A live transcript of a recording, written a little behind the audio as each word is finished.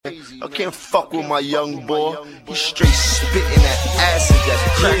I can't fuck with my young boy. He's straight spitting that acid, that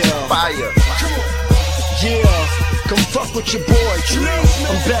crack fire. Yeah, come fuck with your boy.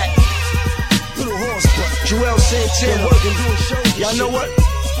 I'm back. Little horse butt. Juelz Santana. Y'all know what?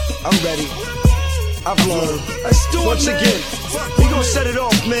 I'm ready. I've learned. Once again, we gon' set it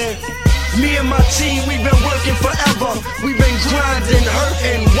off, man. Me and my team, we've been working forever. We've been grinding,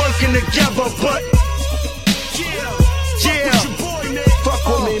 hurting, working together, but fuck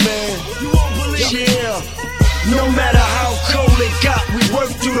with me, man. Yeah. No matter how cold it got, we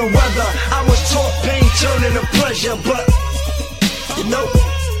worked through the weather. I was taught pain turning to pleasure, but you know,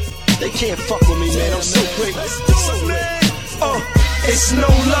 they can't fuck with me, man. I'm so great. It's no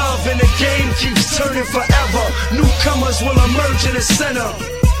love and the game keeps turning forever. Newcomers will emerge in the center.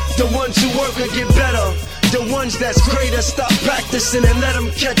 The ones who work will get better. The ones that's greater stop practicing and let them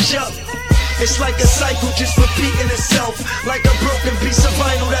catch up. It's like a cycle just repeating itself. Like a broken piece of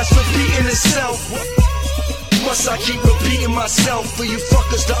vinyl that's repeating itself. Must I keep repeating myself for you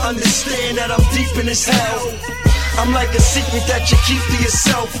fuckers to understand that I'm deep in this hell? I'm like a secret that you keep to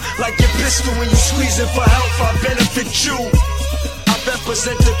yourself. Like your pistol when you squeezing for help, I benefit you. I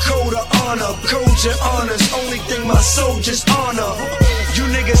represent the code of honor. Codes and honors, only thing my soldiers honor. You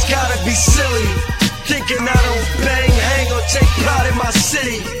niggas gotta be silly, thinking I don't bang, hang, or take pride in my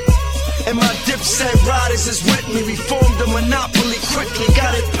city. And my dipset riders is with me. We formed a monopoly quickly,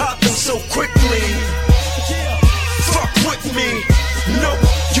 got it poppin' so quickly. Fuck with me, no,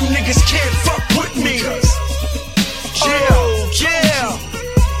 you niggas can't fuck with me. Yeah,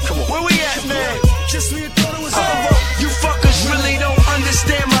 come on, where we at, man? You fuckers really don't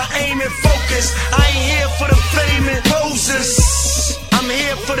understand my aim and focus. I ain't here for the fame and poses. I'm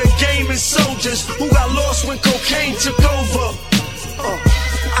here for the game and soldiers who got lost when cocaine took over.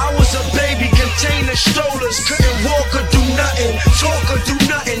 I was a baby, contained in strollers, couldn't walk or do nothing, talk or do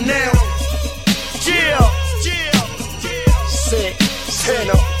nothing now.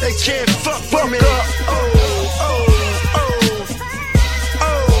 Santana, they can't fuck with me.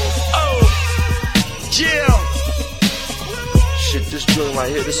 Shit, this joint right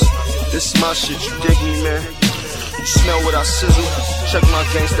here, this is my shit, you dig me, man? You smell what I sizzle? Check my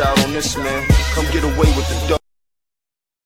gangsta out on this, man. Come get away with the dope.